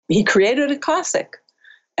he created a classic,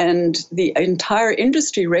 and the entire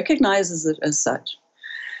industry recognizes it as such.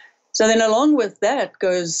 So then along with that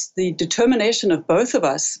goes the determination of both of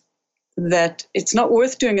us that it's not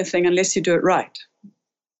worth doing a thing unless you do it right.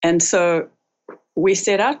 And so we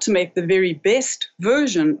set out to make the very best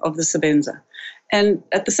version of the Sebenza. And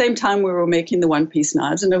at the same time, we were making the one-piece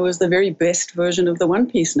knives, and it was the very best version of the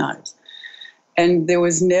one-piece knives. And there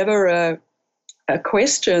was never a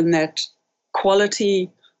question that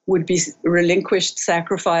quality would be relinquished,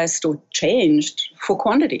 sacrificed, or changed for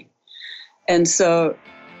quantity. And so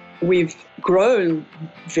we've grown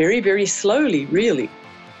very, very slowly, really,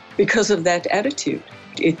 because of that attitude.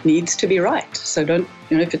 It needs to be right. So don't,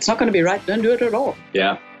 if it's not going to be right, don't do it at all.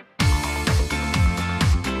 Yeah.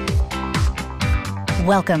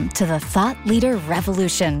 Welcome to the Thought Leader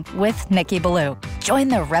Revolution with Nikki Ballou. Join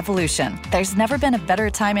the revolution. There's never been a better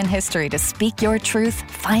time in history to speak your truth,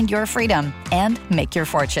 find your freedom, and make your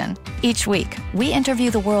fortune. Each week, we interview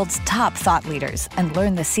the world's top thought leaders and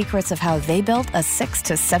learn the secrets of how they built a 6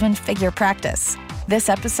 to 7 figure practice. This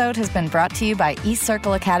episode has been brought to you by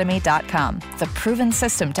eCircleAcademy.com, the proven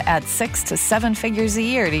system to add 6 to 7 figures a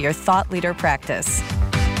year to your thought leader practice.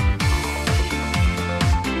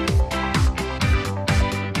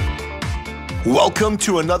 Welcome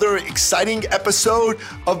to another exciting episode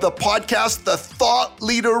of the podcast, The Thought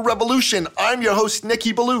Leader Revolution. I'm your host,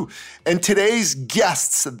 Nikki Ballou, and today's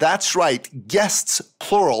guests, that's right, guests,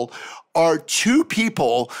 plural, are two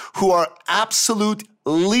people who are absolute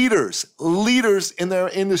leaders in their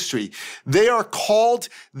industry. They are called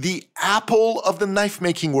the Apple of the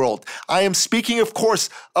knife-making world. I am speaking, of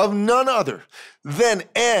course, of none other than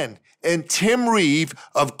Ann and Tim Reeve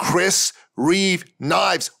of Chris Reeve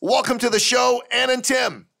Knives. Welcome to the show, Ann and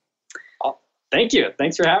Tim. Oh, thank you.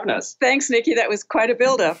 Thanks for having us. Thanks, Nikki. That was quite a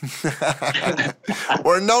build-up.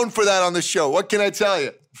 We're known for that on the show. What can I tell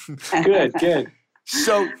you? Good.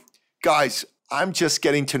 So, guys, I'm just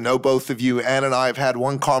getting to know both of you. Ann and I have had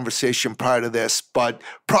one conversation prior to this, but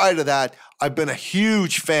prior to that, I've been a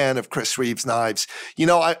huge fan of Chris Reeve's knives.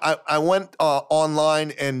 I went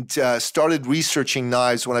online and started researching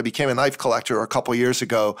knives when I became a knife collector a couple of years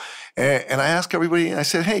ago. And I asked everybody, and I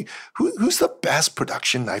said, hey, who's the best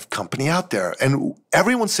production knife company out there? And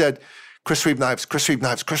everyone said, Chris Reeve Knives, Chris Reeve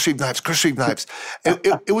Knives, Chris Reeve Knives, Chris Reeve Knives.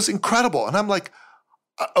 It was incredible. And I'm like,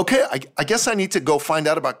 okay, I guess I need to go find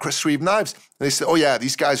out about Chris Reeve Knives. And they said, oh yeah,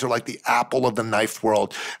 these guys are like the Apple of the knife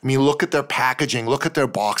world. I mean, look at their packaging, look at their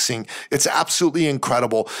boxing. It's absolutely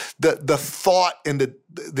incredible. The thought and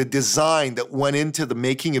the design that went into the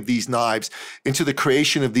making of these knives, into the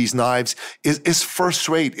creation of these knives is first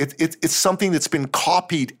rate. It's something that's been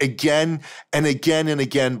copied again and again and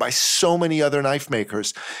again by so many other knife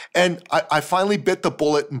makers. And I finally bit the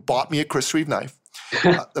bullet and bought me a Chris Reeve knife.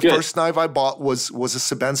 The first knife I bought was a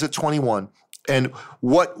Sebenza 21. And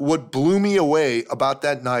what blew me away about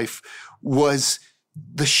that knife was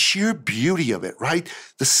the sheer beauty of it, right?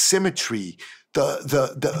 The symmetry,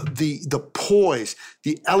 the poise,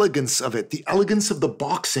 the elegance of it, the elegance of the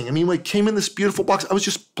boxing. I mean, when it came in this beautiful box, I was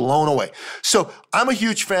just blown away. So I'm a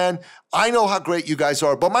huge fan. I know how great you guys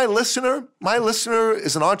are, but my listener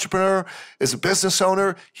is an entrepreneur, is a business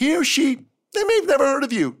owner. He or she, they may have never heard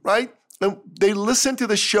of you, right? They listen to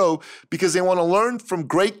the show because they want to learn from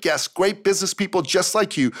great guests, great business people just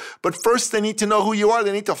like you. But first, they need to know who you are.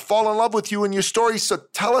 They need to fall in love with you and your story. So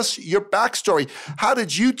tell us your backstory. How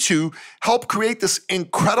did you two help create this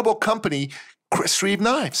incredible company, Chris Reeve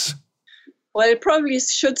Knives? Well, it probably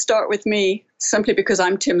should start with me, simply because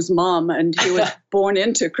I'm Tim's mom, and he was born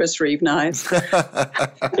into Chris Reeve Knives.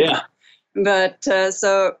 Yeah. But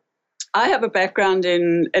so I have a background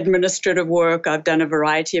in administrative work. I've done a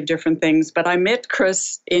variety of different things, but I met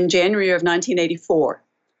Chris in January of 1984.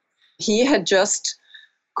 He had just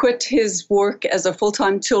quit his work as a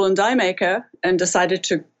full-time tool and die maker and decided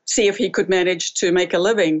to see if he could manage to make a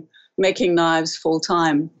living making knives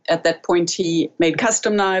full-time. At that point, he made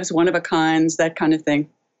custom knives, one-of-a-kinds, that kind of thing.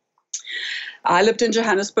 I lived in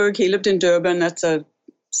Johannesburg. He lived in Durban. That's a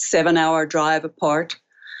 7-hour drive apart.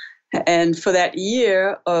 And for that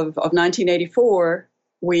year of 1984,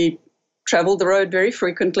 we traveled the road very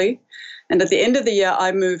frequently. And at the end of the year,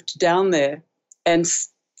 I moved down there, and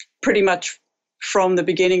pretty much from the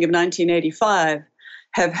beginning of 1985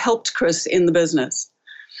 have helped Chris in the business.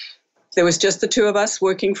 There was just the two of us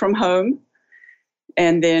working from home.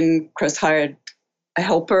 And then Chris hired a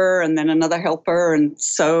helper and then another helper. And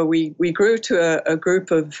so we grew to a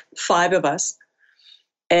group of 5 of us.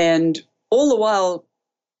 And all the while,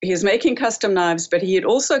 he was making custom knives, but he had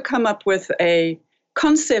also come up with a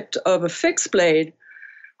concept of a fixed blade,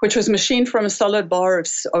 which was machined from a solid bar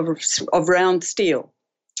of round steel.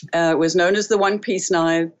 It was known as the one-piece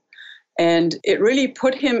knife, and it really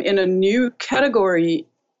put him in a new category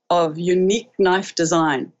of unique knife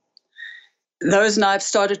design. Those knives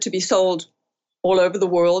started to be sold all over the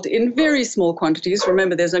world in very small quantities.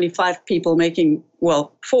 Remember, there's only 4 people making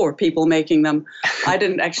them. I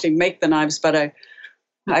didn't actually make the knives, but I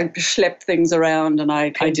schlepped things around, and I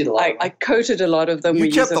did a lot. I coated a lot of them.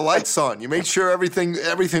 You kept the lights on. You made sure everything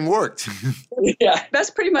worked. Yeah. That's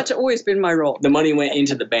pretty much always been my role. The money went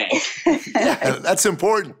into the bank. Yeah, that's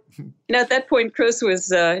important. At that point, Chris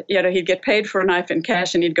was, he'd get paid for a knife in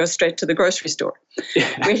cash, and he'd go straight to the grocery store.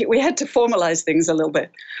 We had to formalize things a little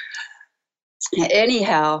bit.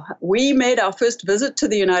 Anyhow, we made our first visit to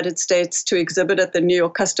the United States to exhibit at the New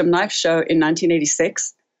York Custom Knife Show in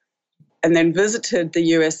 1986, and then visited the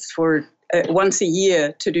US for once a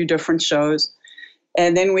year to do different shows.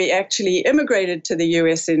 And then we actually immigrated to the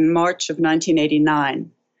US in March of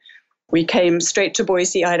 1989. We came straight to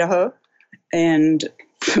Boise, Idaho, and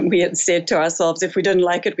we had said to ourselves, if we didn't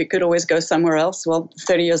like it, we could always go somewhere else. Well,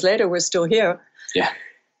 30 years later, we're still here. Yeah.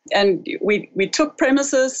 And we took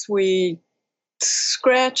premises, we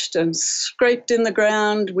scratched and scraped in the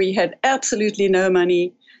ground. We had absolutely no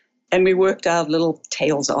money, and we worked our little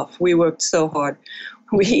tails off. We worked so hard.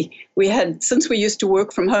 We had, since we used to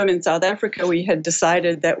work from home in South Africa, we had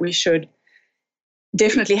decided that we should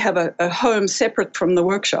definitely have a home separate from the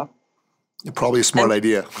workshop. Probably a smart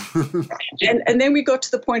idea. and then we got to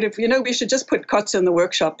the point of, we should just put cots in the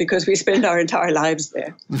workshop because we spend our entire lives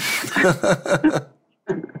there.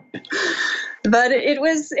 But it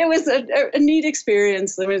was a neat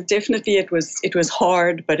experience. I mean, definitely it was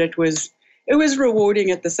hard, but it was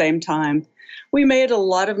rewarding at the same time. We made a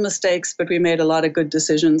lot of mistakes, but we made a lot of good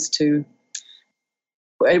decisions too.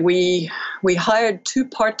 We hired 2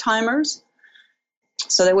 part-timers,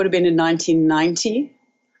 so that would have been in 1990.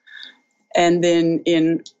 And then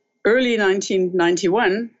in early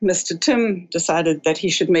 1991, Mr. Tim decided that he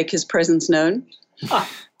should make his presence known.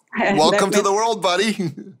 Welcome to the world,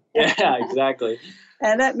 buddy. Yeah, exactly.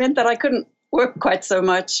 And that meant that I couldn't work quite so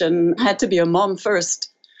much and had to be a mom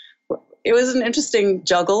first. It was an interesting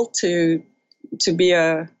juggle to be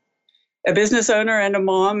a business owner and a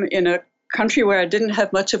mom in a country where I didn't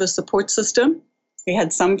have much of a support system. We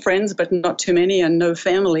had some friends, but not too many, and no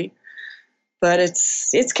family. But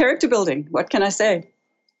it's character building. What can I say?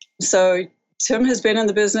 So Tim has been in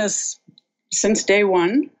the business since day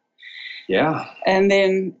one. Yeah. And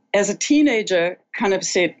then as a teenager, kind of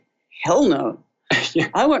said, hell no. Yeah.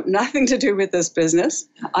 I want nothing to do with this business.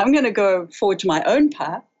 I'm going to go forge my own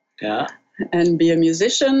path. Yeah. And be a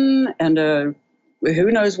musician and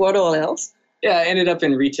who knows what all else. Yeah, I ended up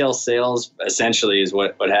in retail sales, essentially, is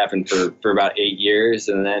what happened for about 8 years.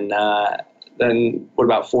 And then what,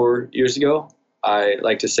 about 4 years ago, I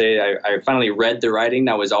like to say I finally read the writing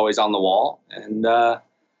that was always on the wall and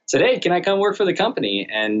said, hey, can I come work for the company?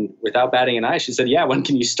 And without batting an eye, she said, yeah, when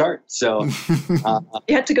can you start? So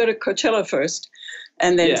you had to go to Coachella first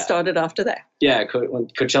and then started after that. Yeah,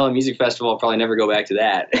 Coachella Music Festival, I'll probably never go back to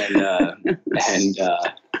that. And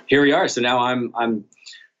here we are. So now I'm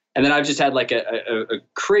and then I've just had like a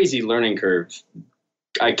crazy learning curve.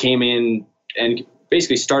 I came in and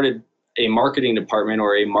basically started a marketing department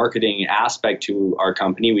or a marketing aspect to our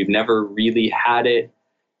company. We've never really had it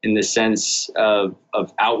in the sense of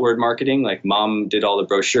outward marketing. Like mom did all the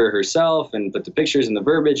brochure herself and put the pictures and the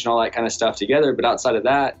verbiage and all that kind of stuff together. But outside of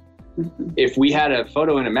that, if we had a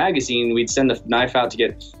photo in a magazine, we'd send the knife out to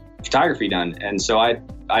get photography done. And so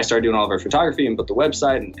I started doing all of our photography and built the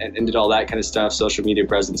website and did all that kind of stuff, social media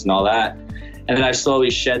presence and all that. And then I've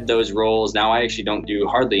slowly shed those roles. Now I actually don't do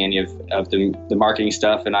hardly any of the marketing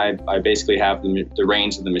stuff. And I basically have the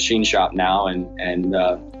reins of the machine shop now and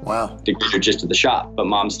wow, the greater gist of the shop. But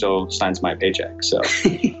mom still signs my paycheck. So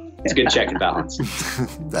it's a good check and balance.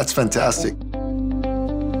 That's fantastic.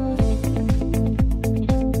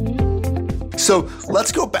 So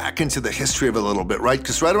let's go back into the history of it a little bit, right?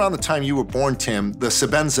 Because right around the time you were born, Tim, the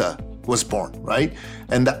Sebenza was born, right?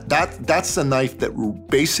 And that's the knife that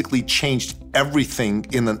basically changed everything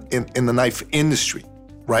in the knife industry,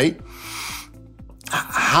 right?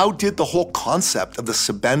 How did the whole concept of the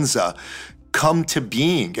Sebenza come to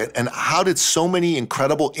being? And how did so many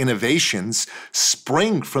incredible innovations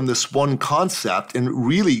spring from this one concept and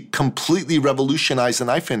really completely revolutionize the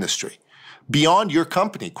knife industry beyond your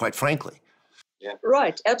company, quite frankly? Yeah.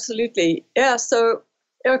 Right, absolutely. Yeah, so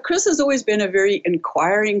Chris has always been a very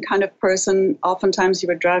inquiring kind of person. Oftentimes he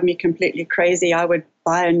would drive me completely crazy. I would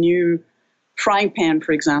buy a new frying pan,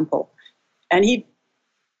 for example, and he'd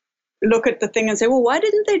look at the thing and say, well, why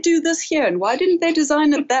didn't they do this here? And why didn't they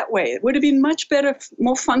design it that way? It would have been much better,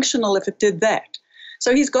 more functional if it did that.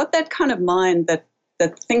 So he's got that kind of mind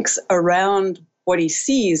that thinks around what he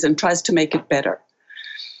sees and tries to make it better.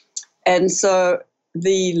 And so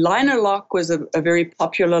the liner lock was a very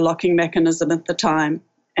popular locking mechanism at the time.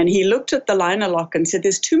 And he looked at the liner lock and said,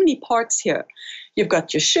 there's too many parts here. You've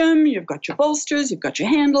got your shim, you've got your bolsters, you've got your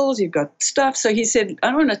handles, you've got stuff. So he said,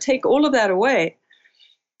 I want to take all of that away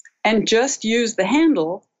and just use the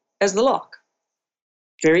handle as the lock.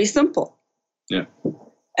 Very simple. Yeah.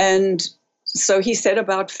 And so he set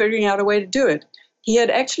about figuring out a way to do it. He had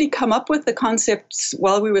actually come up with the concepts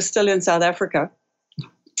while we were still in South Africa,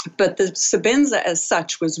 but the Sebenza as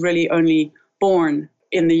such was really only born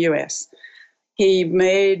in the US. He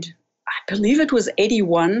made, I believe it was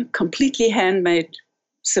 81 completely handmade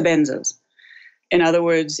Sebenzas. In other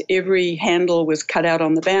words, every handle was cut out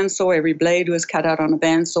on the bandsaw, every blade was cut out on a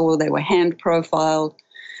bandsaw, they were hand profiled.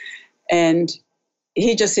 And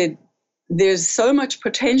he just said, there's so much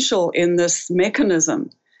potential in this mechanism.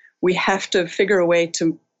 We have to figure a way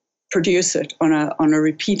to produce it on a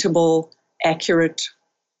repeatable, accurate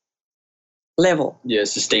level. Yeah,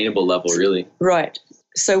 sustainable level, really. Right.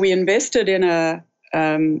 So we invested in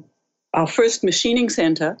our first machining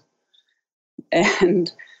center,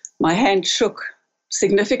 and my hand shook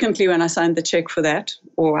significantly when I signed the check for that,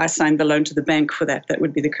 or I signed the loan to the bank for that. That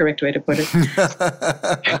would be the correct way to put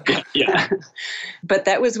it. Yeah. But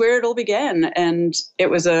that was where it all began. And it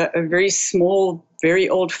was a very small, very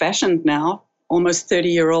old-fashioned now, almost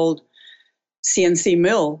 30-year-old CNC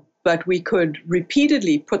mill. But we could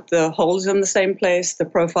repeatedly put the holes in the same place. The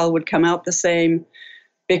profile would come out the same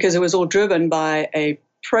because it was all driven by a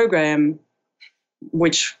program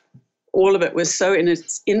which all of it was so in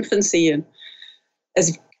its infancy. And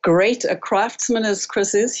as great a craftsman as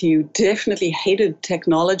Chris is, he definitely hated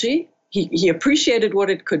technology. He appreciated what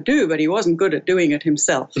it could do, but he wasn't good at doing it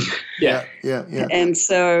himself. Yeah. And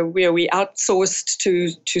so we outsourced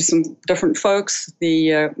to some different folks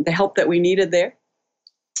the help that we needed there.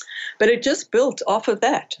 But it just built off of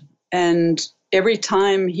that. And every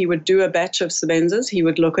time he would do a batch of Sebenzas, he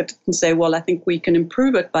would look at it and say, well, I think we can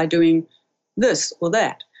improve it by doing this or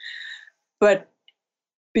that. But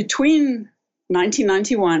between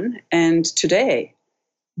 1991 and today,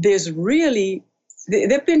 there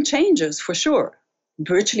have been changes for sure.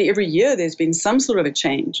 Virtually every year there's been some sort of a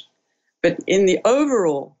change. But in the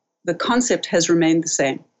overall, the concept has remained the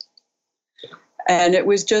same. And it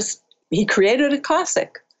was just, he created a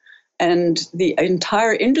classic. And the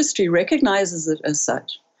entire industry recognizes it as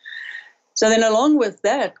such. So then along with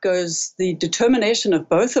that goes the determination of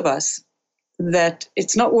both of us that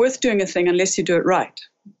it's not worth doing a thing unless you do it right.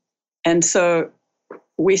 And so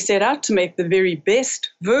we set out to make the very best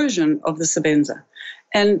version of the Sebenza.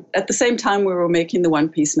 And at the same time, we were making the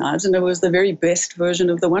one-piece knives, and it was the very best version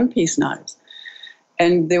of the one-piece knives.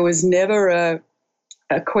 And there was never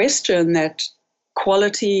a question that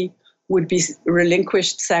quality would be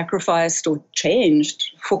relinquished, sacrificed, or changed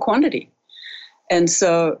for quantity. And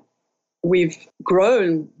so we've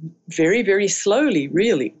grown very, very slowly,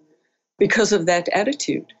 really, because of that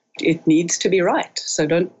attitude. It needs to be right. So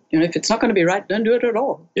if it's not going to be right, don't do it at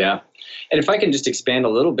all. Yeah. And if I can just expand a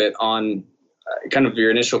little bit on kind of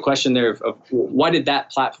your initial question there of why did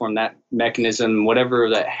that platform, that mechanism, whatever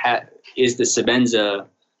that is the Sebenza,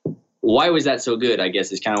 why was that so good, I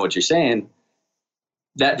guess is kind of what you're saying.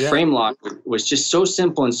 That frame lock was just so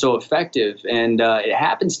simple and so effective, and it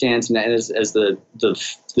happenstance, and as the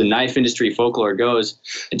knife industry folklore goes,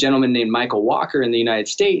 a gentleman named Michael Walker in the United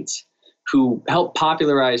States, who helped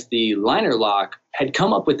popularize the liner lock, had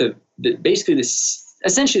come up with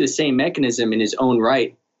essentially the same mechanism in his own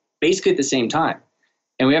right, basically at the same time.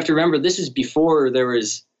 And we have to remember, this is before there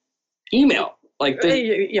was email. Like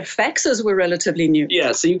your faxes were relatively new.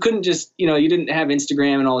 Yeah, so you couldn't just, you didn't have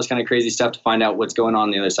Instagram and all this kind of crazy stuff to find out what's going on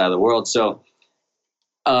the other side of the world. So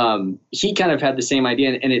he kind of had the same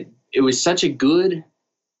idea, and it was such a good,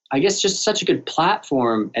 I guess, just such a good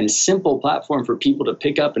platform and simple platform for people to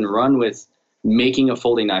pick up and run with making a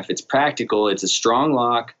folding knife. It's practical. It's a strong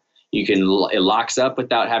lock. It locks up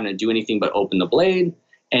without having to do anything but open the blade,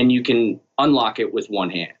 and you can unlock it with one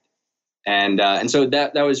hand. And so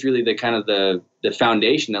that was really the kind of the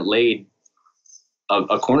foundation that laid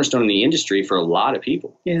a cornerstone in the industry for a lot of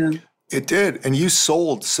people. Yeah, it did. And you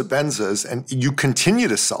sold Sebenzas, and you continue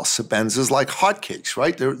to sell Sebenzas like hotcakes,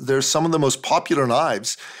 right? They're some of the most popular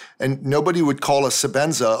knives, and nobody would call a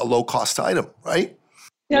Sebenza a low-cost item, right?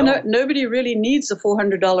 Yeah, nobody really needs a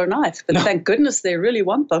 $400 knife, but thank goodness they really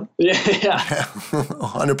want them. Yeah.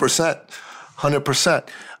 100%. 100%.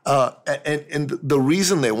 And the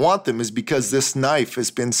reason they want them is because this knife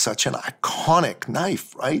has been such an iconic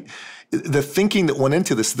knife, right? The thinking that went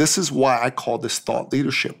into this is why I call this thought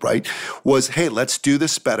leadership, right? Was, hey, let's do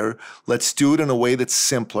this better. Let's do it in a way that's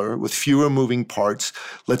simpler with fewer moving parts.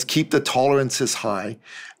 Let's keep the tolerances high.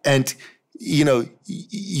 And, you know,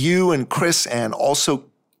 you and Chris Ann also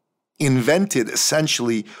invented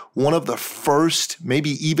essentially one of the first, maybe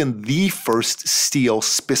even the first steel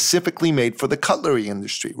specifically made for the cutlery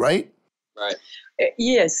industry, right? Right.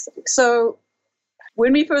 Yes. So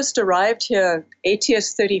when we first arrived here,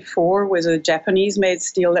 ATS-34 was a Japanese-made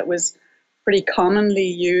steel that was pretty commonly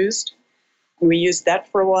used. We used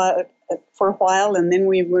that for a while, and then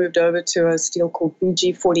we moved over to a steel called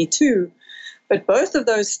BG-42. But both of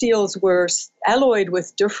those steels were alloyed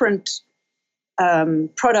with different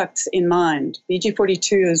products in mind.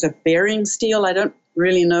 BG-42 is a bearing steel. I don't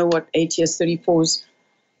really know what ATS-34's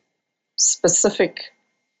specific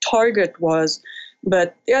target was,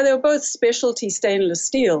 but yeah, they were both specialty stainless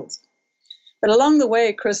steels. But along the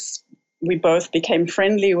way, Chris, we both became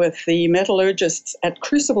friendly with the metallurgists at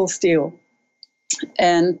Crucible Steel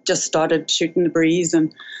and just started shooting the breeze.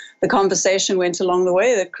 And the conversation went along the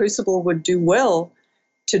way that Crucible would do well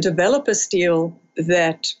to develop a steel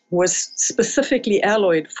that was specifically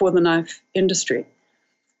alloyed for the knife industry.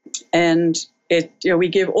 And we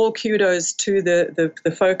give all kudos to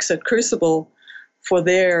the folks at Crucible for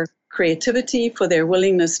their creativity, for their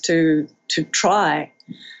willingness to try.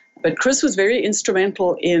 But Chris was very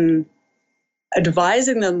instrumental in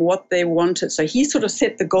advising them what they wanted. So he sort of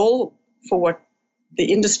set the goal for what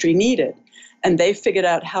the industry needed, and they figured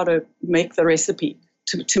out how to make the recipe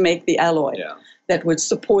to make the alloy that would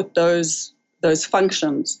support those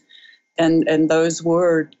functions. And those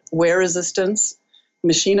were wear resistance,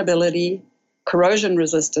 machinability, corrosion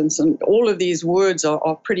resistance, and all of these words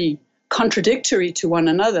are pretty contradictory to one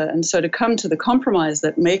another. And so to come to the compromise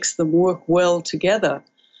that makes them work well together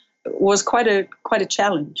was quite a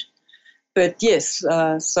challenge. But yes,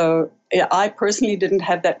 so I personally didn't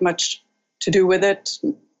have that much to do with it.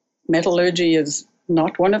 Metallurgy is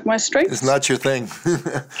not one of my strengths. It's not your thing.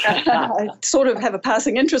 I sort of have a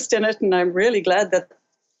passing interest in it, and I'm really glad that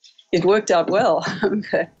it worked out well.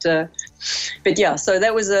 But yeah, so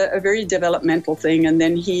that was a very developmental thing. And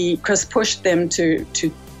then Chris pushed them to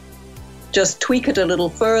just tweak it a little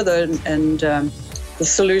further. And the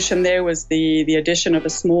solution there was the addition of a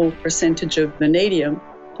small percentage of vanadium.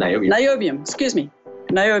 Niobium,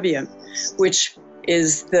 which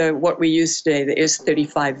is what we use today, the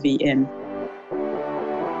S35VN.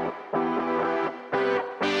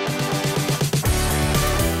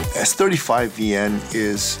 S35VN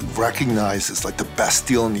is recognized as like the best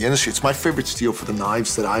steel in the industry. It's my favorite steel for the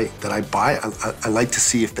knives that I buy. I like to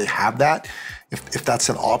see if they have that. If that's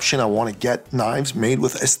an option, I want to get knives made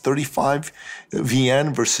with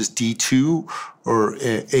S35VN versus D2 or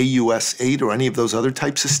AUS8 or any of those other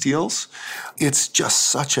types of steels. It's just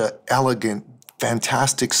such an elegant,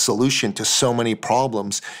 fantastic solution to so many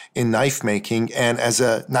problems in knife making. And as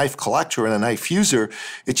a knife collector and a knife user,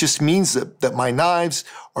 it just means that my knives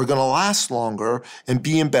are going to last longer and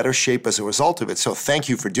be in better shape as a result of it. So thank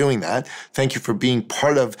you for doing that. Thank you for being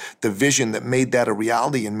part of the vision that made that a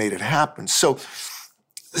reality and made it happen. So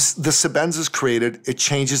the Sebenzas created, it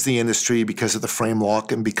changes the industry because of the frame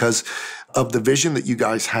lock and because of the vision that you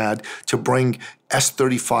guys had to bring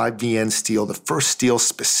S35VN steel, the first steel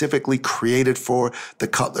specifically created for the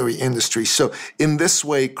cutlery industry. So in this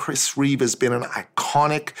way, Chris Reeve has been an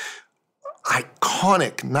iconic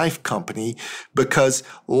knife company because,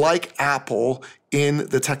 like Apple in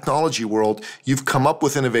the technology world, you've come up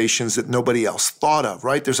with innovations that nobody else thought of,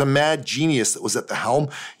 right? There's a mad genius that was at the helm,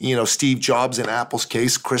 Steve Jobs in Apple's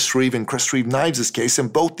case, Chris Reeve in Chris Reeve Knives' case,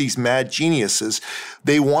 and both these mad geniuses,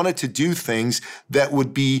 they wanted to do things that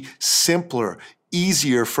would be simpler,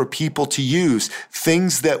 easier for people to use,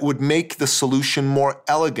 things that would make the solution more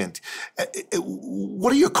elegant.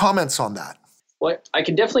 What are your comments on that? Well, I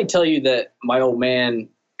can definitely tell you that my old man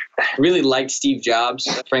really liked Steve Jobs.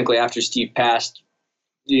 Frankly, after Steve passed,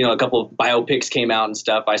 a couple of biopics came out and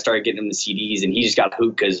stuff. I started getting him the CDs, and he just got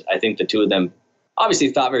hooked because I think the two of them obviously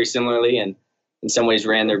thought very similarly and in some ways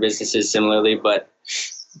ran their businesses similarly. But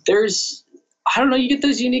you get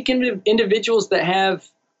those unique individuals that have,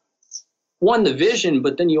 one, the vision,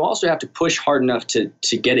 but then you also have to push hard enough to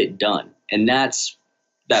get it done. And that's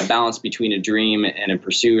that balance between a dream and a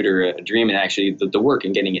pursuit, or a dream and actually the work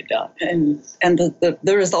and getting it done. And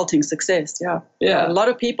the resulting success, yeah. Yeah. A lot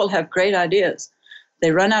of people have great ideas.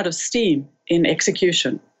 They run out of steam in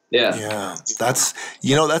execution. Yeah. Yeah,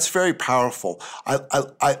 that's very powerful.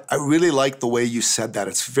 I really like the way you said that.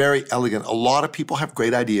 It's very elegant. A lot of people have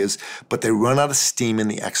great ideas, but they run out of steam in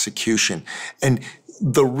the execution. And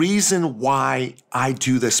the reason why I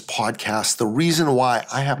do this podcast, the reason why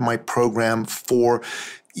I have my program for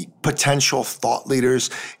potential thought leaders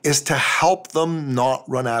is to help them not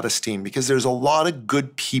run out of steam, because there's a lot of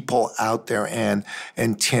good people out there, Anne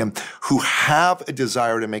and Tim, who have a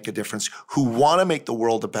desire to make a difference, who want to make the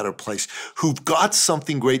world a better place, who've got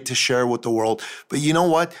something great to share with the world. But you know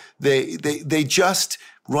what? They just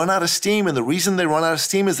run out of steam. And the reason they run out of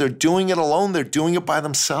steam is they're doing it alone. They're doing it by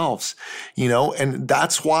themselves, and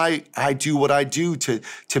that's why I do what I do,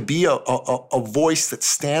 to be a voice that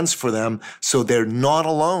stands for them so they're not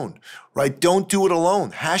alone, right? Don't do it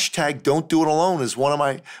alone. Hashtag don't do it alone is one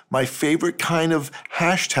of my favorite kind of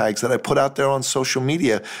hashtags that I put out there on social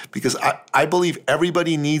media, because I believe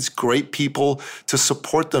everybody needs great people to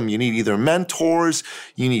support them. You need either mentors,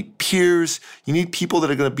 you need peers, you need people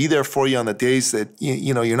that are going to be there for you on the days that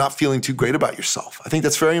you're not feeling too great about yourself. I think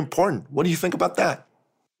that's very important. What do you think about that?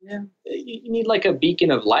 Yeah, you need like a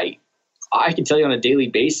beacon of light. I can tell you on a daily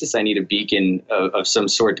basis, I need a beacon of some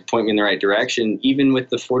sort to point me in the right direction. Even with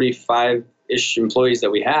the 45-ish employees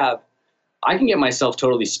that we have, I can get myself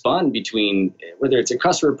totally spun between whether it's a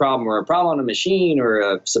customer problem or a problem on a machine or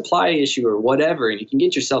a supply issue or whatever, and you can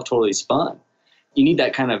get yourself totally spun. You need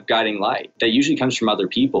that kind of guiding light that usually comes from other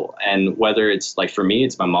people. And whether it's like for me,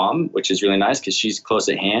 it's my mom, which is really nice because she's close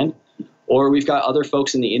at hand, or we've got other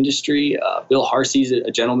folks in the industry. Bill Harsey's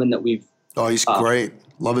a gentleman that we've... Oh, he's great.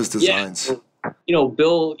 Love his designs. Yeah.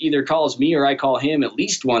 Bill either calls me or I call him at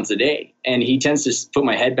least once a day, and he tends to put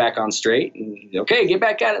my head back on straight and, okay, get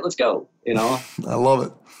back at it. Let's go. I love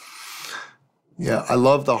it. Yeah, I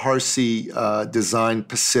love the Harsey design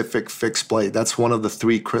Pacific fixed blade. That's one of the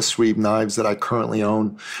 3 Chris Reeve knives that I currently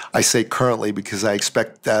own. I say currently because I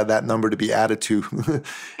expect that number to be added to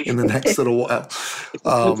in the next little while.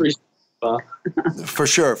 For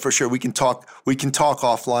sure. We can talk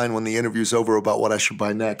offline when the interview's over about what I should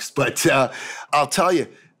buy next. But I'll tell you,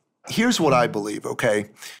 here's what I believe, okay?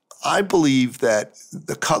 I believe that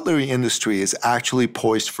the cutlery industry is actually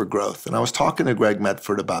poised for growth. And I was talking to Greg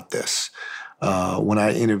Medford about this when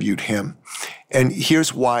I interviewed him. And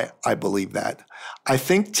here's why I believe that. I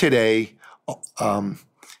think today a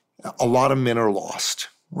lot of men are lost.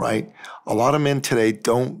 Right? A lot of men today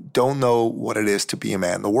don't know what it is to be a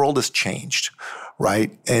man. The world has changed,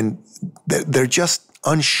 right? And they're just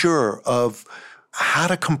unsure of how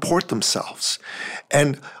to comport themselves.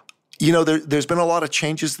 And there's been a lot of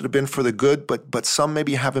changes that have been for the good, but some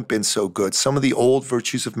maybe haven't been so good. Some of the old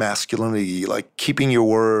virtues of masculinity, like keeping your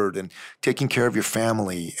word and taking care of your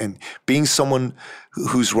family and being someone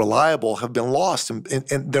who's reliable, have been lost, and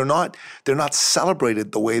they're not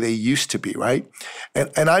celebrated the way they used to be, right?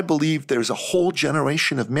 And I believe there's a whole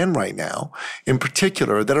generation of men right now, in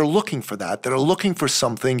particular, that are looking for that are looking for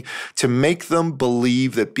something to make them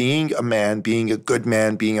believe that being a man, being a good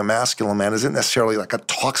man, being a masculine man isn't necessarily like a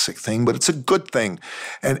toxic thing, but it's a good thing.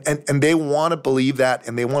 And they want to believe that,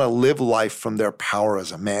 and they want to live life from their power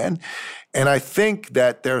as a man. And I think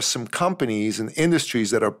that there are some companies and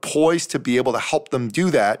industries that are poised to be able to help them do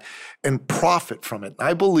that and profit from it. And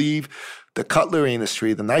I believe the cutlery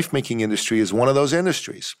industry, the knife-making industry, is one of those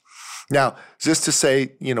industries. Now, is this to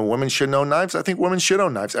say, women shouldn't own knives? I think women should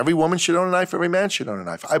own knives. Every woman should own a knife. Every man should own a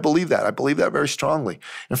knife. I believe that. I believe that very strongly.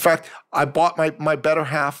 In fact, I bought my better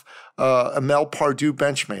half a Mel Pardue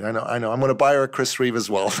Benchmade. I know. I'm going to buy her a Chris Reeve as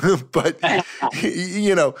well. But,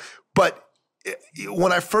 but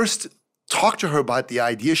when I first talked to her about the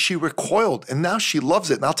idea, she recoiled, and now she loves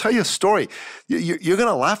it. And I'll tell you a story. You're going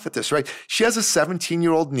to laugh at this, right? She has a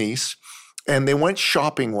 17-year-old niece, and they went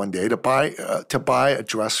shopping one day to buy a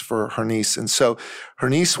dress for her niece. And so her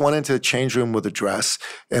niece went into the change room with a dress,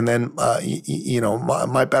 and then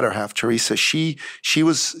my better half, Teresa, she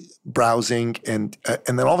was browsing, and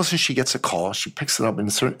then all of a sudden she gets a call. She picks it up, and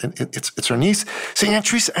it's her niece saying, Aunt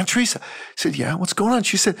Teresa. I said, yeah, what's going on?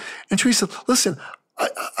 She said, Aunt Teresa, listen,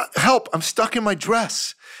 help, I'm stuck in my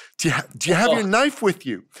dress. Do you have your knife with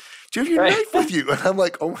you? Do you have your knife with you? And I'm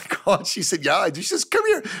like, oh my God. She said, yeah, I do. She says, come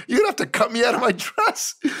here. You're going to have to cut me out of my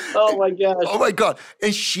dress. Oh my gosh. Oh my God.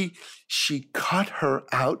 And she cut her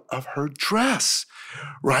out of her dress,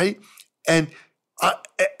 right? And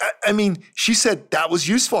I mean, she said, that was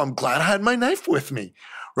useful. I'm glad I had my knife with me,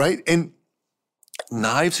 right? And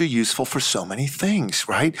knives are useful for so many things,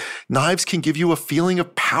 right? Knives can give you a feeling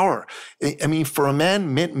of power. I mean, for a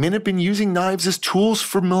man, men have been using knives as tools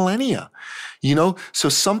for millennia, so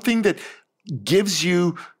something that gives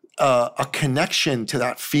you a connection to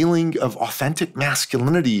that feeling of authentic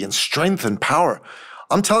masculinity and strength and power.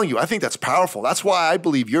 I'm telling you, I think that's powerful. That's why I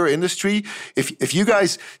believe your industry, if you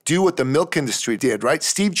guys do what the milk industry did, right?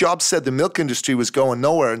 Steve Jobs said the milk industry was going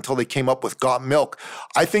nowhere until they came up with Got Milk.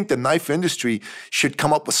 I think the knife industry should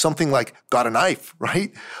come up with something like Got a Knife,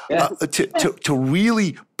 right? Yeah. To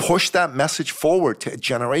really push that message forward to a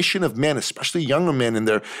generation of men, especially younger men in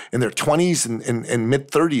their 20s and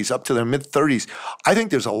mid 30s, up to their mid 30s. I think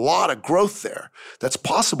there's a lot of growth there that's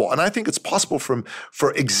possible. And I think it's possible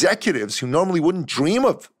for executives who normally wouldn't dream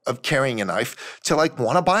of carrying a knife to like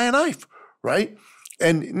want to buy a knife, right?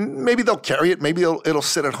 And maybe they'll carry it, maybe it'll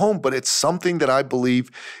sit at home, but it's something that I believe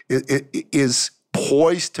is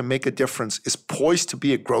poised to make a difference, is poised to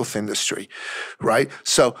be a growth industry, right?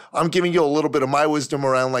 So I'm giving you a little bit of my wisdom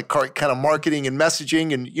around like kind of marketing and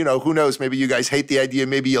messaging, and who knows, maybe you guys hate the idea,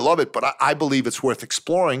 maybe you love it, but I believe it's worth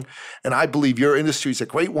exploring, and I believe your industry is a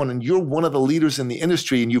great one, and you're one of the leaders in the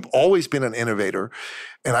industry, and you've always been an innovator.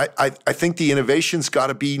 And I think the innovation's got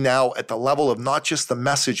to be now at the level of not just the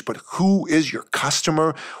message, but who is your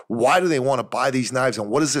customer? Why do they want to buy these knives? And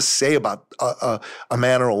what does this say about a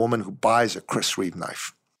man or a woman who buys a Chris Reeve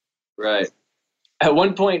knife? Right. At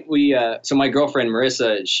one point, so my girlfriend,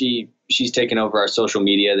 Marissa, she's taken over our social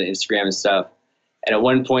media, the Instagram and stuff. And at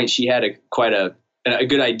one point, she had quite a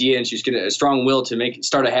good idea, and she's getting a strong will to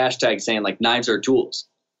start a hashtag saying like knives are tools.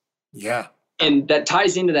 Yeah. And that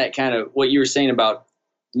ties into that kind of what you were saying about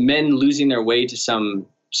men losing their way to some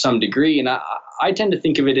degree. And I tend to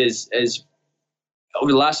think of it as over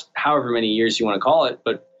the last however many years you want to call it,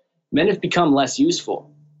 but men have become less useful,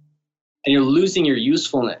 and you're losing your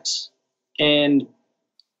usefulness. And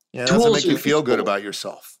yeah, it doesn't make you feel good about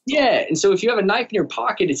yourself. Yeah. And so if you have a knife in your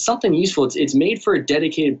pocket, it's something useful. It's made for a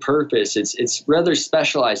dedicated purpose. It's rather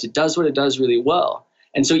specialized. It does what it does really well.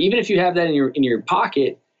 And so even if you have that in your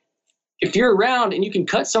pocket, if you're around and you can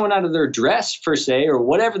cut someone out of their dress, per se, or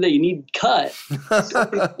whatever that you need cut,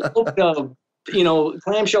 open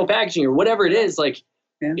clamshell packaging or whatever it is, like,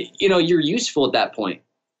 you're useful at that point.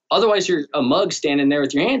 Otherwise, you're a mug standing there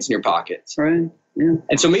with your hands in your pockets. Right. Yeah.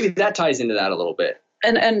 And so maybe that ties into that a little bit.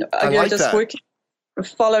 And like just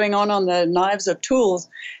following on the knives are tools,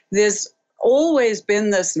 there's always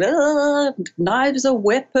been this, knives are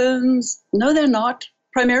weapons. No, they're not.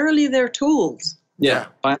 Primarily, they're tools. Yeah.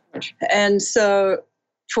 And so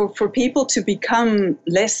for people to become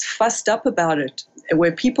less fussed up about it,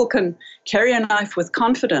 where people can carry a knife with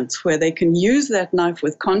confidence, where they can use that knife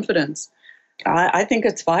with confidence, I think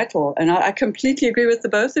it's vital. And I completely agree with the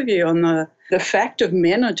both of you on the fact of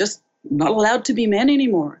men are just not allowed to be men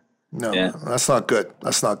anymore. No, that's not good.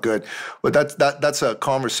 That's not good. But that's a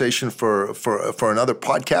conversation for another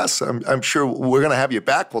podcast. I'm sure we're going to have you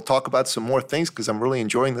back. We'll talk about some more things because I'm really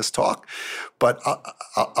enjoying this talk. But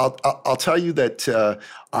I'll tell you that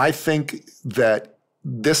I think that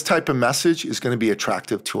this type of message is going to be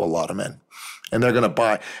attractive to a lot of men. And they're going to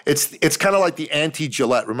buy. It's kind of like the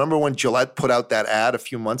anti-Gillette. Remember when Gillette put out that ad a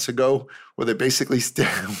few months ago where they basically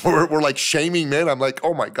were like shaming men? I'm like,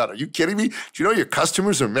 oh my God, are you kidding me? Do you know your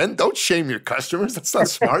customers are men? Don't shame your customers. That's not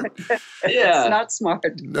smart. Yeah. It's not smart.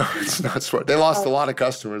 No, it's not smart. They lost a lot of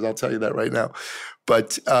customers. I'll tell you that right now.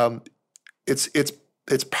 But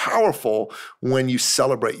it's powerful when you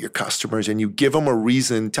celebrate your customers and you give them a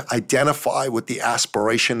reason to identify with the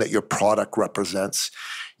aspiration that your product represents.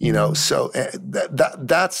 So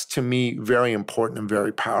that's to me very important and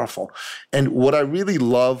very powerful. And what I really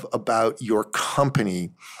love about your company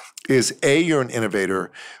is A, you're an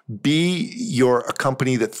innovator, B, you're a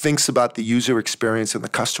company that thinks about the user experience and the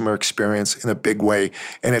customer experience in a big way.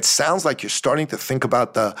 And it sounds like you're starting to think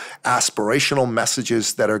about the aspirational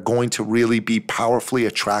messages that are going to really be powerfully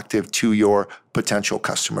attractive to your potential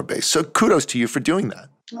customer base. So kudos to you for doing that.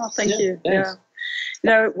 Oh, thank you. Thanks.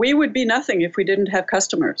 Yeah. We would be nothing if we didn't have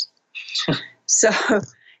customers.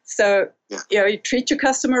 So you treat your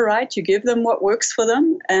customer right, you give them what works for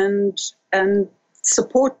them, and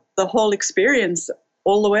support the whole experience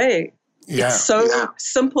all the way. Yeah. It's so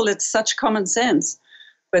simple, it's such common sense,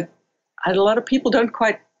 but a lot of people don't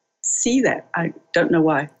quite see that. I don't know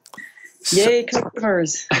why. Yay,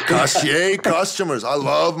 customers. Yay, customers. I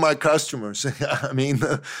love my customers. I mean,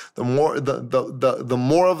 the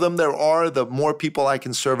more of them there are, the more people I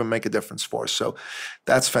can serve and make a difference for. So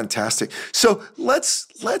that's fantastic. So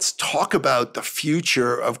let's talk about the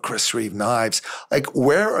future of Chris Reeve Knives. Like,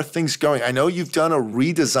 where are things going? I know you've done a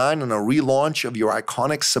redesign and a relaunch of your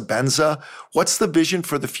iconic Sabenza. What's the vision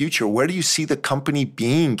for the future? Where do you see the company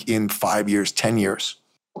being in 5 years, 10 years?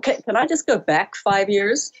 Okay, can I just go back 5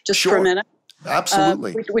 years just for a minute?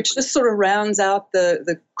 Absolutely. Which just sort of rounds out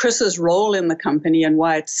the Chris's role in the company and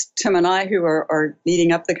why it's Tim and I who are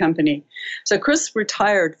leading up the company. So Chris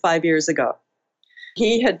retired 5 years ago.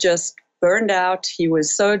 He had just burned out. He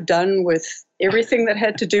was so done with everything that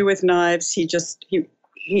had to do with knives. He just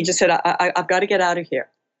said, I've got to get out of here.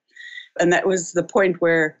 And that was the point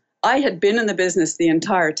where I had been in the business the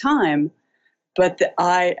entire time, but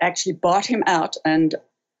I actually bought him out and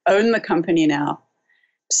own the company now.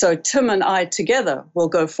 So Tim and I together will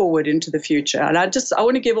go forward into the future. And I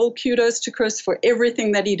want to give all kudos to Chris for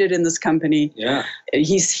everything that he did in this company. Yeah.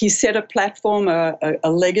 He set a platform, a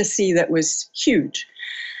legacy that was huge.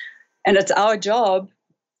 And it's our job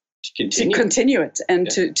to continue it and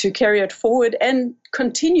to carry it forward and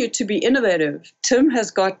continue to be innovative. Tim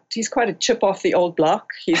he's quite a chip off the old block.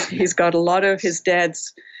 He's got a lot of his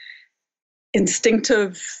dad's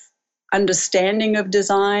instinctive understanding of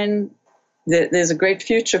design. There's a great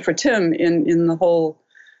future for Tim in the whole,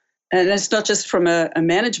 and it's not just from a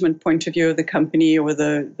management point of view of the company or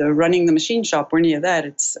the running the machine shop or any of that.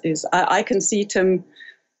 I can see Tim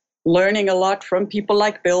learning a lot from people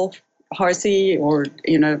like Bill Harsey or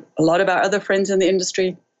a lot of our other friends in the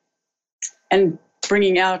industry, and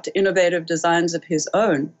bringing out innovative designs of his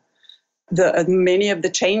own. Many of the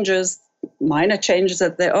changes, minor changes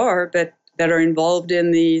that there are, but that are involved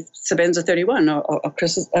in the Sebenza 31 or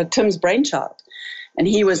Tim's brainchild. And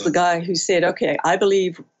he was the guy who said, okay, I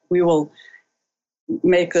believe we will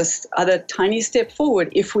make this other tiny step forward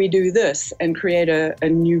if we do this and create a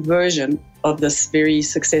new version of this very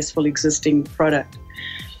successful existing product.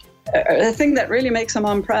 A thing that really makes a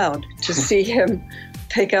mom proud to see him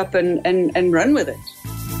take up and run with it.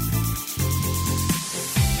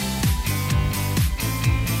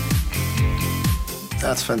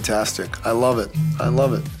 That's fantastic. I love it. I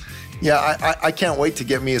love it. Yeah, I can't wait to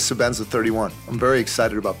get me a Sebenza 31. I'm very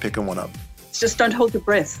excited about picking one up. Just don't hold your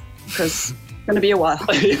breath, because it's going to be a while.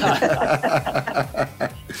 The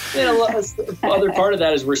other part of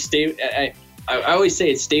that is I always say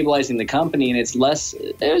it's stabilizing the company, and it's less.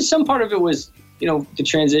 Some part of it was, the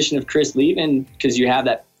transition of Chris leaving, because you have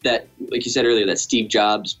that, like you said earlier, that Steve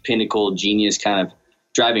Jobs pinnacle genius kind of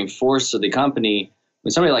driving force of the company. When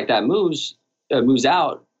somebody like that moves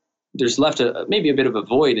out, there's left maybe a bit of a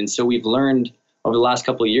void. And so we've learned over the last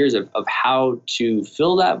couple of years of how to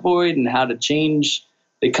fill that void and how to change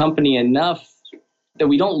the company enough that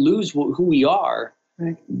we don't lose who we are,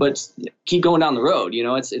 right, but keep going down the road.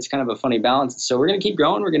 It's kind of a funny balance. So we're going to keep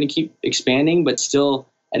growing. We're going to keep expanding, but still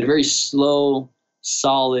at a very slow,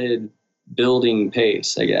 solid building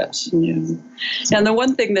pace, I guess. Yeah. And the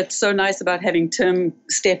one thing that's so nice about having Tim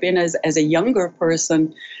step in as a younger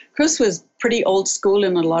person, Chris was pretty old school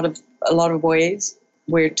in a lot of ways,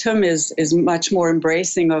 where Tim is much more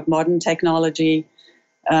embracing of modern technology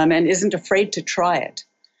and isn't afraid to try it.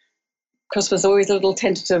 Chris was always a little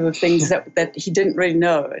tentative of things that he didn't really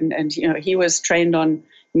know. And he was trained on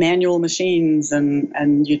manual machines,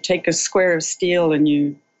 and you take a square of steel and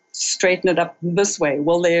you straighten it up this way.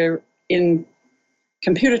 Well, in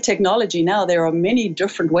computer technology now, there are many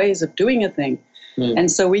different ways of doing a thing. Mm.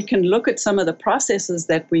 And so we can look at some of the processes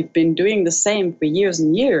that we've been doing the same for years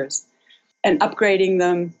and years and upgrading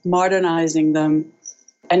them, modernizing them,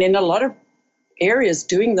 and in a lot of areas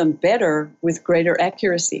doing them better with greater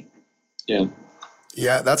accuracy. Yeah.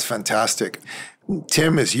 Yeah, that's fantastic.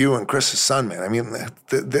 Tim is you and Chris's son, man. I mean,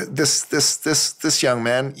 this young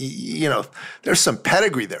man, there's some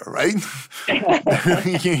pedigree there, right?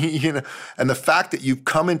 And the fact that you've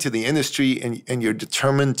come into the industry and you're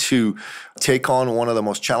determined to take on one of the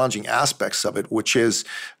most challenging aspects of it, which is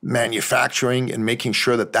manufacturing and making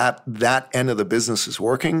sure that end of the business is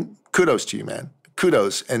working. Kudos to you, man.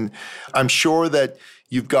 Kudos. And I'm sure that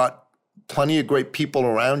you've got plenty of great people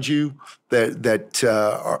around you that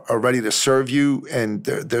are ready to serve you, and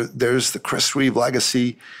there's the Chris Reeve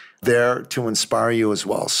legacy there to inspire you as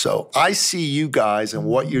well. So I see you guys and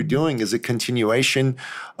what you're doing is a continuation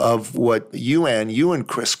of what you and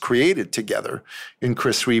Chris created together in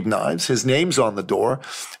Chris Reeve Knives. His name's on the door,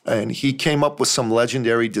 and he came up with some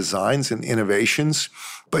legendary designs and innovations.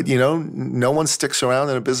 But, no one sticks around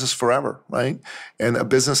in a business forever, right? And a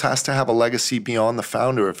business has to have a legacy beyond the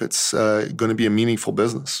founder if it's going to be a meaningful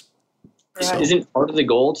business. Right. So, isn't part of the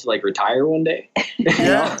goal to retire one day?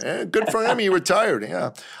 Yeah, good for him. He retired.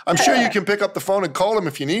 Yeah, I'm sure you can pick up the phone and call him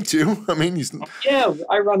if you need to. I mean,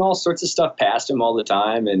 I run all sorts of stuff past him all the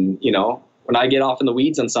time, and when I get off in the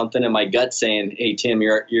weeds on something, and my gut's saying, "Hey Tim,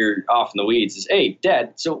 you're off in the weeds," is, "Hey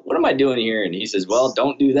Dad, so what am I doing here?" And he says, "Well,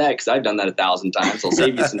 don't do that because I've done that 1,000 times. I'll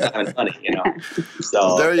save you some time and money."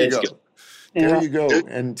 So there you go. Good. There you go.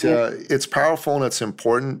 And it's powerful and it's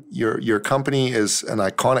important. Your company is an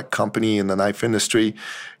iconic company in the knife industry.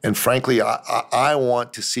 And frankly, I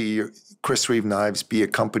want to see Chris Reeve Knives be a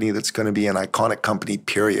company that's going to be an iconic company,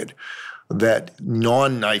 period. That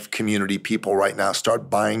non-knife community people right now start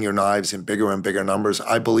buying your knives in bigger and bigger numbers.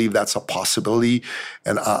 I believe that's a possibility.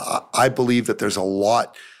 And I believe that there's a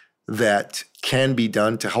lot that can be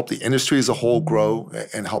done to help the industry as a whole grow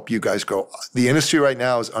and help you guys grow. The industry right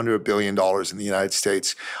now is under $1 billion in the United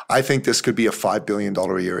States. I think this could be a $5 billion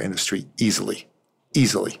a year industry easily.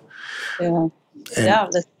 Yeah.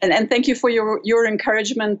 And thank you for your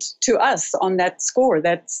encouragement to us on that score.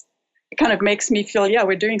 It kind of makes me feel,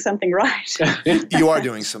 we're doing something right. You are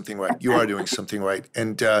doing something right.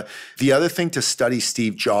 And the other thing to study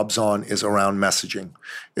Steve Jobs on is around messaging,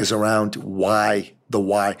 is around the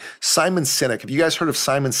why. Simon Sinek. Have you guys heard of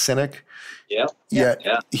Simon Sinek? Yeah.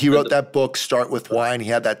 He wrote that book, Start With Why, and he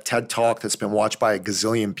had that TED Talk that's been watched by a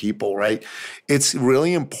gazillion people, right? It's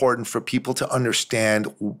really important for people to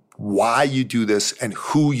understand why you do this and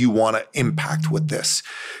who you want to impact with this.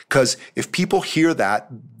 Because if people hear that,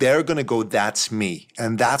 they're going to go, that's me.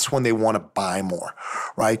 And that's when they want to buy more,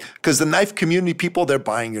 right? Because the knife community people, they're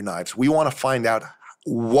buying your knives. We want to find out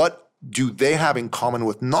what do they have in common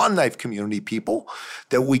with non-knife community people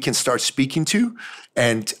that we can start speaking to?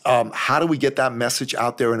 And how do we get that message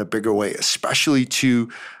out there in a bigger way, especially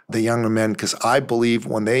to the younger men? Because I believe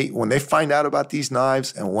when they find out about these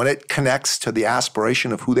knives and when it connects to the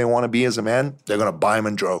aspiration of who they want to be as a man, they're going to buy them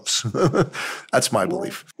in droves. That's my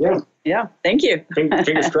belief. Yeah. Thank you.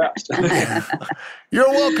 Fingers crossed. You're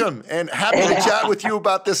welcome. And happy to chat with you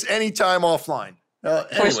about this anytime offline.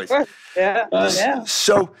 Anyways. Sure. Yeah.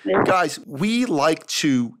 So, guys, we like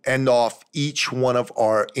to end off each one of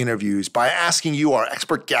our interviews by asking you, our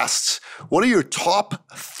expert guests, what are your top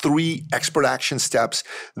 3 expert action steps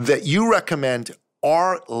that you recommend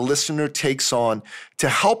our listener takes on to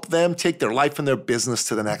help them take their life and their business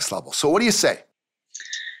to the next level? So what do you say?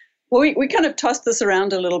 Well, we kind of tossed this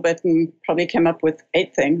around a little bit and probably came up with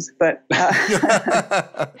 8 things, but...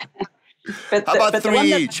 How about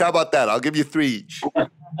 3 each? How about that? I'll give you 3 each.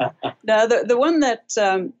 No, the one that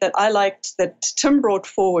I liked that Tim brought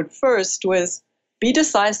forward first was be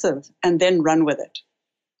decisive and then run with it.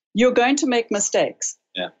 You're going to make mistakes.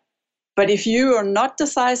 Yeah. But if you are not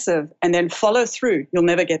decisive and then follow through, you'll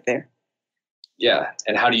never get there. Yeah.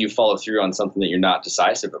 And how do you follow through on something that you're not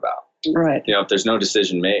decisive about? Right. If there's no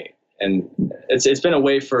decision made. And it's been a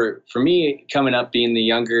way for me coming up being the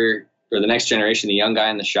younger or the next generation, the young guy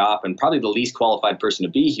in the shop, and probably the least qualified person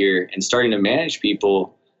to be here, and starting to manage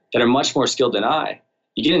people that are much more skilled than I.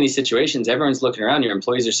 You get in these situations, everyone's looking around, your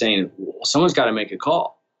employees are saying, well, someone's got to make a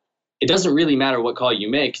call. It doesn't really matter what call you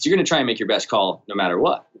make, because you're going to try and make your best call no matter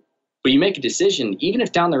what. But you make a decision, even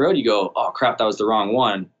if down the road you go, oh crap, that was the wrong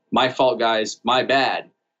one. My fault, guys, my bad.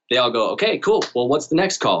 They all go, okay, cool. Well, what's the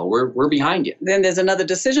next call? We're behind you. Then there's another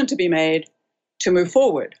decision to be made to move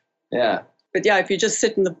forward. Yeah. But if you just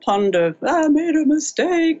sit in the pond of, I made a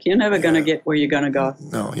mistake, you're never going to get where you're going to go.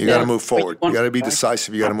 No, you got to move forward. You got to be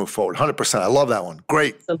decisive. You got to move forward. 100%. I love that one.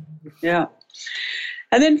 Great. Yeah.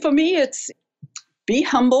 And then for me, it's be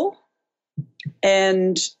humble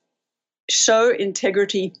and show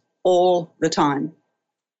integrity all the time.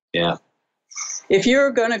 Yeah. If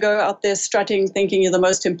you're going to go out there strutting, thinking you're the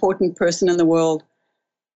most important person in the world,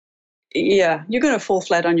 you're going to fall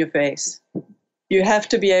flat on your face. You have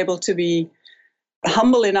to be able to be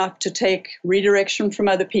humble enough to take redirection from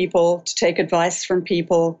other people, to take advice from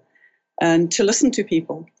people, and to listen to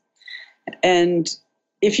people. And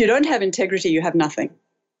if you don't have integrity, you have nothing.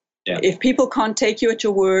 Yeah. If people can't take you at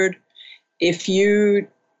your word, if you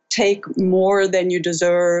take more than you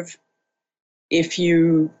deserve, if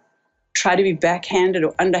you try to be backhanded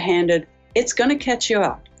or underhanded, it's going to catch you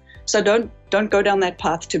out. So don't go down that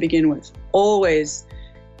path to begin with. Always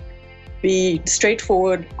be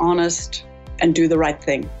straightforward, honest, and do the right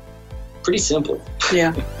thing. Pretty simple.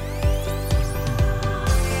 Yeah.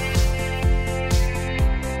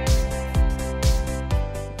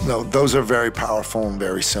 No, those are very powerful and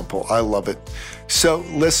very simple. I love it. So,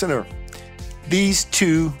 listener, these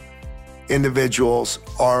 2 individuals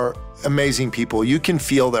are amazing people. You can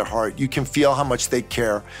feel their heart. You can feel how much they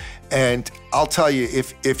care. And I'll tell you,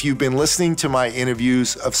 if you've been listening to my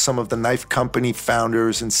interviews of some of the knife company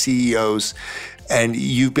founders and CEOs, and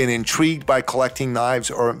you've been intrigued by collecting knives,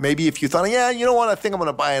 or maybe if you thought, you know what, I think I'm going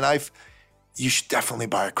to buy a knife, you should definitely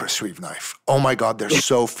buy a Chris Reeve knife. Oh my God, they're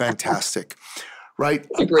so fantastic, right?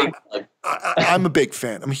 I'm a big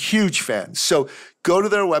fan. I'm a huge fan. So go to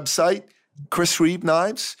their website, Chris Reeve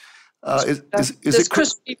Knives. Is it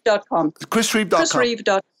chrisreeve.com?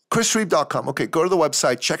 chrisreeve.com. ChrisReeve.com. Okay, go to the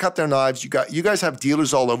website, check out their knives. You guys have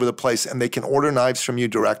dealers all over the place, and they can order knives from you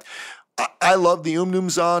direct. I love the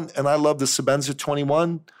Numzon, and I love the Sebenza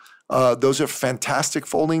 21. Those are fantastic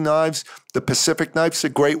folding knives. The Pacific knife's a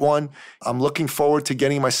great one. I'm looking forward to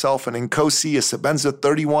getting myself an Nkosi, a Sebenza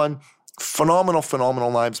 31.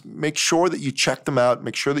 Phenomenal knives. Make sure that you check them out.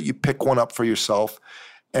 Make sure that you pick one up for yourself.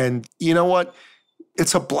 And you know what?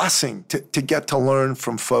 It's a blessing to get to learn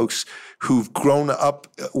from folks who've grown up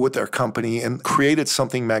with their company and created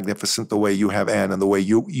something magnificent the way you have, Ann, and the way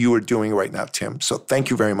you are doing right now, Tim. So thank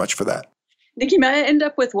you very much for that. Nikki, may I end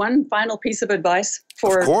up with one final piece of advice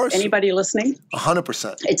for anybody listening?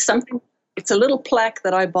 100%. It's a little plaque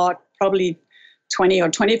that I bought probably 20 or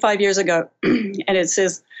 25 years ago. And it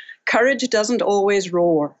says, "Courage doesn't always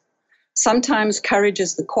roar. Sometimes courage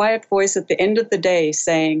is the quiet voice at the end of the day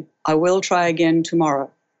saying, I will try again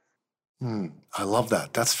tomorrow." I love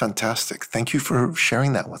that. That's fantastic. Thank you for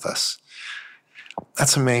sharing that with us.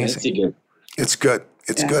 That's amazing. It's good.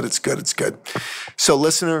 It's good. So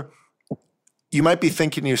listener, you might be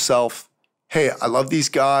thinking to yourself, hey, I love these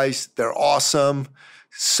guys. They're awesome.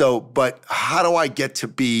 But how do I get to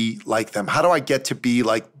be like them? How do I get to be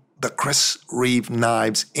like the Chris Reeve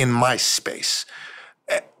knives in my space?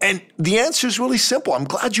 And the answer is really simple. I'm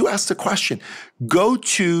glad you asked the question. Go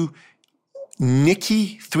to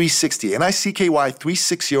Nicky360,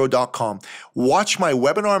 NICKY360.com. Watch my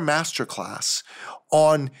webinar masterclass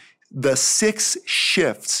on the 6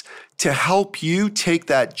 shifts to help you take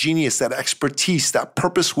that genius, that expertise, that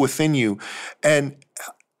purpose within you and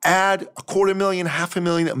add $250,000,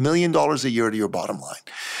 $500,000, $1 million a year to your bottom line.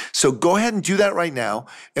 So go ahead and do that right now.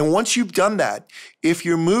 And once you've done that, if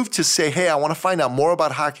you're moved to say, hey, I want to find out more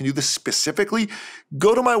about how I can do this specifically,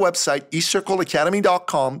 go to my website,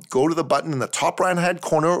 eCircleAcademy.com, go to the button in the top right-hand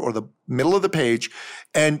corner or the middle of the page,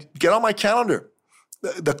 and get on my calendar.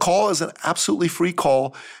 The call is an absolutely free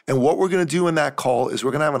call. And what we're going to do in that call is we're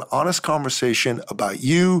going to have an honest conversation about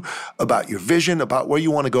you, about your vision, about where you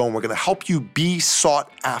want to go. And we're going to help you be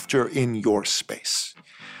sought after in your space.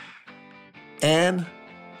 And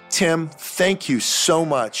Tim, thank you so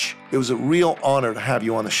much. It was a real honor to have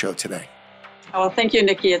you on the show today. Oh, thank you,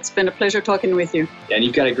 Nikki. It's been a pleasure talking with you. Yeah, and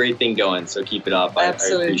you've got a great thing going, so keep it up.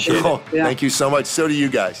 Absolutely. I appreciate it. Yeah. Thank you so much. So do you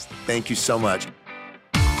guys. Thank you so much.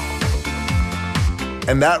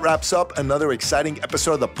 And that wraps up another exciting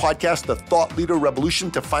episode of the podcast, The Thought Leader Revolution.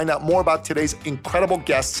 To find out more about today's incredible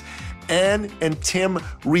guests, Ann and Tim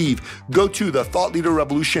Reeve, go to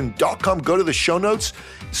thethoughtleaderrevolution.com. Go to the show notes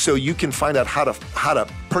so you can find out how to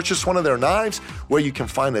purchase one of their knives, where you can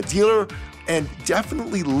find a dealer, and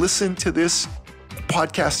definitely listen to this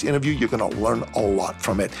podcast interview. You're going to learn a lot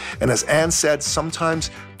from it. And as Ann said, sometimes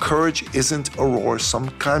courage isn't a roar.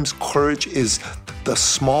 Sometimes courage is the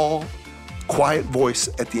small, quiet voice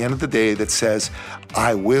at the end of the day that says,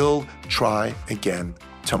 I will try again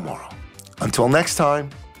tomorrow. Until next time,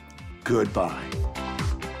 goodbye.